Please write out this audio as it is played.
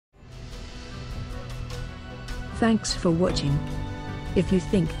Thanks for watching. If you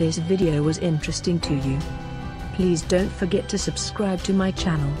think this video was interesting to you, please don't forget to subscribe to my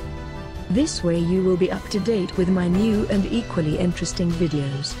channel. This way you will be up to date with my new and equally interesting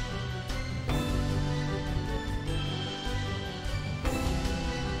videos.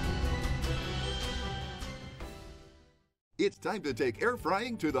 It's time to take air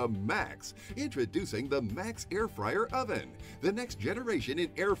frying to the max. Introducing the Maxx Air Fryer Oven, the next generation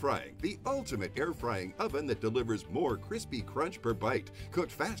in air frying, the ultimate air frying oven that delivers more crispy crunch per bite,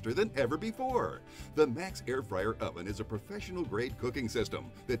 cooked faster than ever before. The Maxx Air Fryer Oven is a professional grade cooking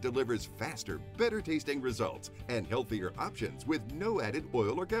system that delivers faster, better tasting results and healthier options with no added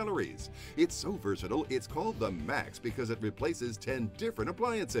oil or calories. It's so versatile, it's called the Maxx because it replaces 10 different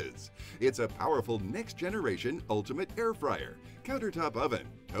appliances. It's a powerful next generation ultimate air fryer, countertop oven,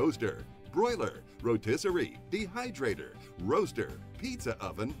 toaster, broiler, rotisserie, dehydrator, roaster, pizza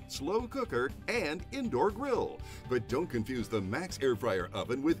oven, slow cooker, and indoor grill. But don't confuse the Maxx Air Fryer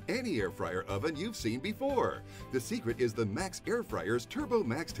Oven with any air fryer oven you've seen before. The secret is the Maxx Air Fryer's Turbo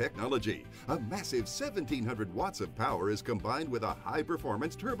Max technology. A massive 1700 watts of power is combined with a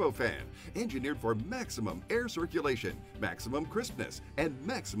high-performance turbofan, engineered for maximum air circulation, maximum crispness, and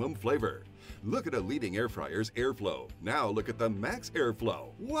maximum flavor. Look at a leading air fryer's airflow. Now look at the Maxx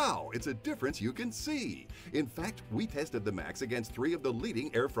Airflow. Wow, it's a difference you can see. In fact, we tested the Maxx against 3 of the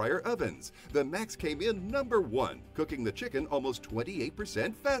leading air fryer ovens. The Maxx came in #1, cooking the chicken almost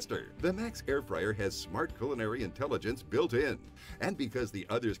 28% faster. The Maxx Air Fryer has smart culinary intelligence built in. And because the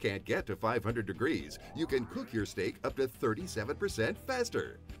others can't get to 500 degrees, you can cook your steak up to 37%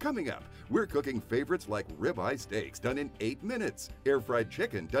 faster. Coming up, we're cooking favorites like ribeye steaks done in 8 minutes, air-fried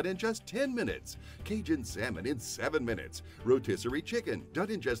chicken done in just 10 minutes, Cajun salmon in 7 minutes, rotisserie chicken done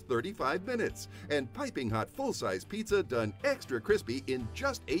in just 35 minutes, and piping hot full-size pizza done extra crispy in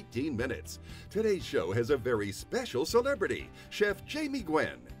just 18 minutes. Today's show has a very special celebrity, Chef Jamie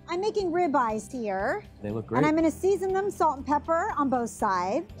Gwen. I'm making ribeyes here. They look great. And I'm going to season them salt and pepper on both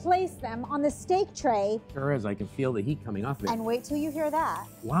sides, place them on the steak tray. Sure is. I can feel the heat coming off it. And wait till you hear that.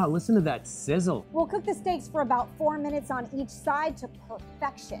 Wow, listen to that sizzle. We'll cook the steaks for about 4 minutes on each side to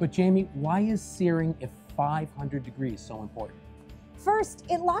perfection. But Jamie, why is searing at 500 degrees so important? First,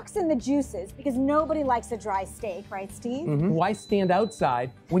 it locks in the juices because nobody likes a dry steak, right, Steve? Why stand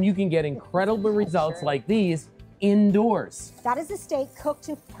outside when you can get incredible results like these indoors? That is a steak cooked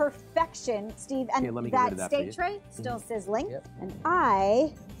to perfection, Steve. And Okay, let me get rid of that for steak you. tray still sizzling. Yep. And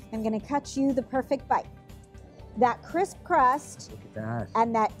I am going to cut you the perfect bite. That crisp crust Look at that.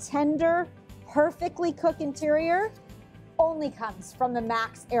 and that tender, perfectly cooked interior only comes from the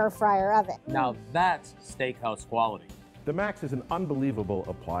Maxx Air Fryer Oven. Now that's steakhouse quality. The Maxx is an unbelievable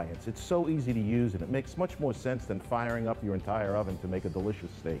appliance. It's so easy to use and it makes much more sense than firing up your entire oven to make a delicious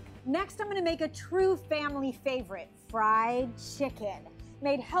steak. Next, I'm gonna make a true family favorite, fried chicken.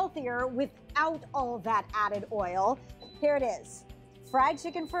 Made healthier without all that added oil. Here it is, fried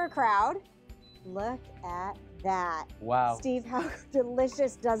chicken for a crowd. Look at that. Wow. Steve, how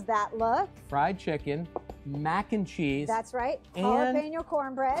delicious does that look? Fried chicken, mac and cheese. That's right, And- jalapeno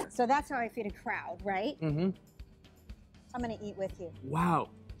cornbread. So that's how I feed a crowd, right? I'm gonna eat with you. Wow,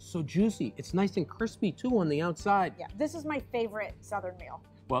 so juicy. It's nice and crispy too on the outside. Yeah, this is my favorite Southern meal.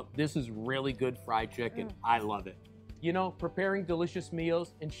 Well, this is really good fried chicken. I love it. You know, preparing delicious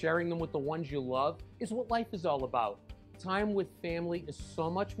meals and sharing them with the ones you love is what life is all about. Time with family is so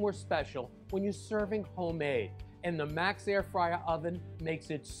much more special when you're serving homemade. And the Maxx Air Fryer Oven makes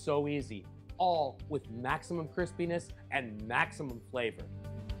it so easy, all with maximum crispiness and maximum flavor.